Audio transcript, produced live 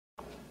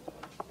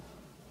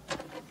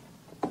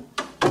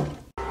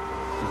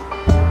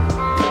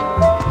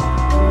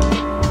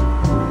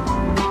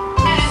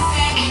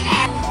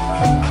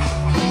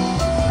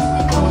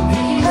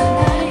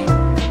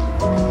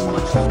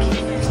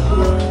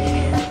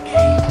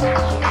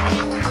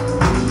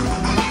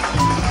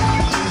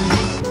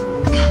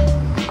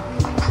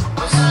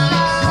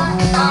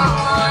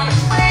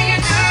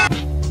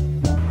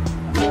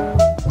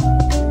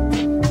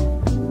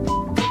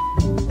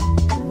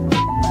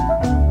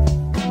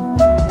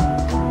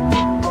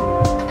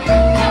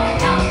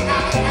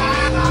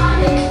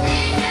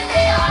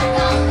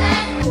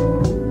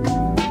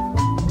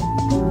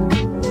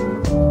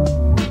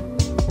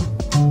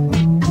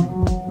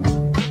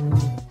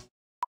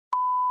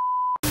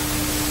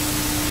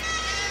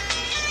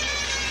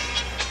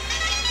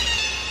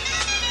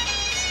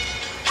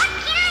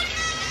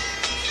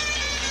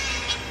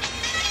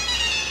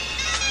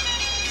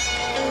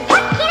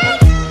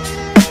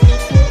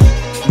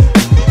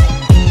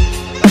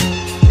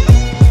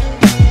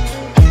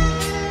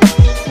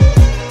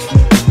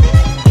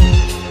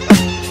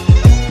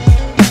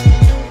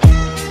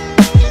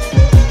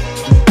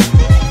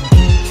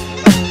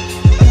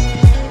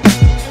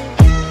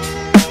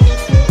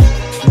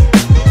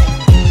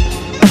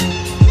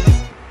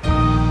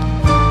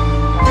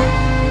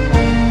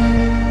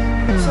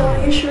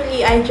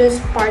I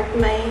just part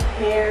my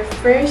hair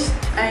first.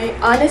 I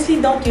honestly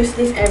don't use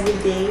this every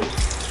day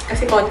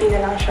kasi konti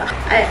na lang siya.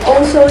 I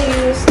also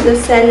use the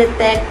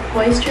Celetec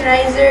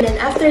moisturizer. Then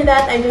after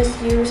that, I just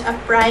use a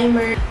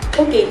primer.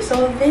 Okay,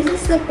 so this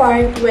is the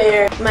part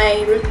where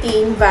my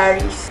routine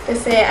varies.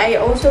 Kasi I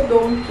also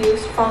don't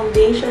use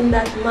foundation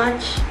that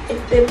much.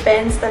 It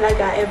depends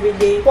talaga every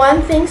day.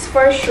 One thing's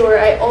for sure,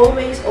 I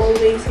always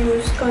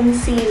use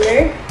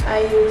concealer.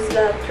 I use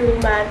the True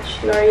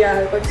Match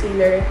L'Oreal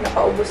concealer.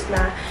 Napaubos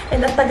na.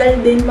 And ang tagal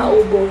din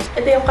maubos.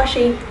 Ito yung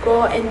ka-shade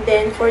ko. And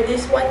then for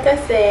this one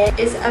kasi,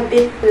 is a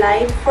bit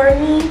light for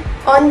me.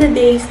 On the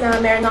days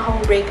na meron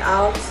akong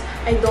breakouts,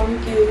 I don't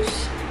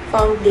use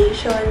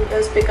foundation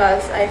just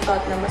because I thought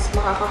na mas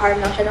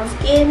makaka-harm lang siya ng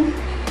skin.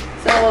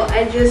 So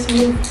I just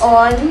move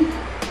on.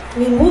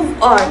 We move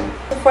on.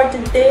 So for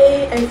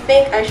today, I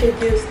think I should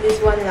use this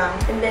one lang.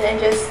 And then I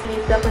just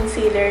leave the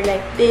concealer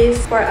like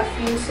this for a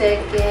few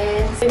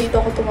seconds.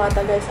 Dito ako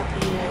tumatagal sa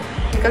kilay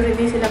because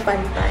hindi sila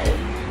pantay.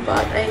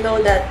 But I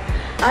know that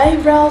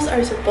eyebrows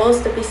are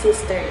supposed to be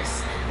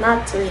sisters,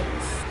 not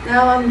twins.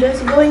 Now I'm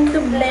just going to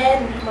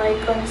blend my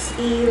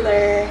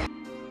concealer.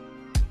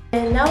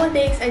 And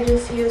nowadays, I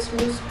just use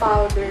loose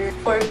powder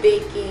for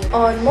baking.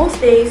 On most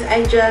days,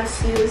 I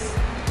just use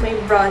my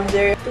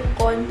bronzer to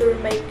contour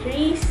my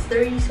crease.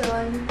 The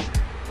reason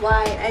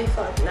why I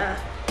thought na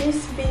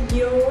this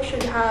video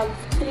should have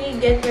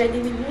 3 get ready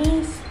with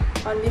me's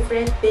on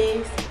different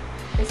days.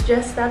 It's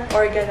just not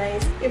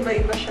organized.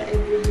 Iba-iba siya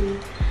every day.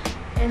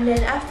 And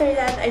then after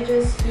that, I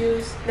just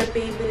use the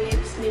Baby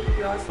Lips lip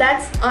gloss.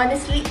 That's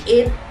honestly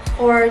it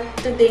for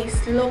today's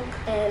look.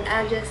 And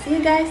I'll just see you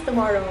guys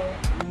tomorrow.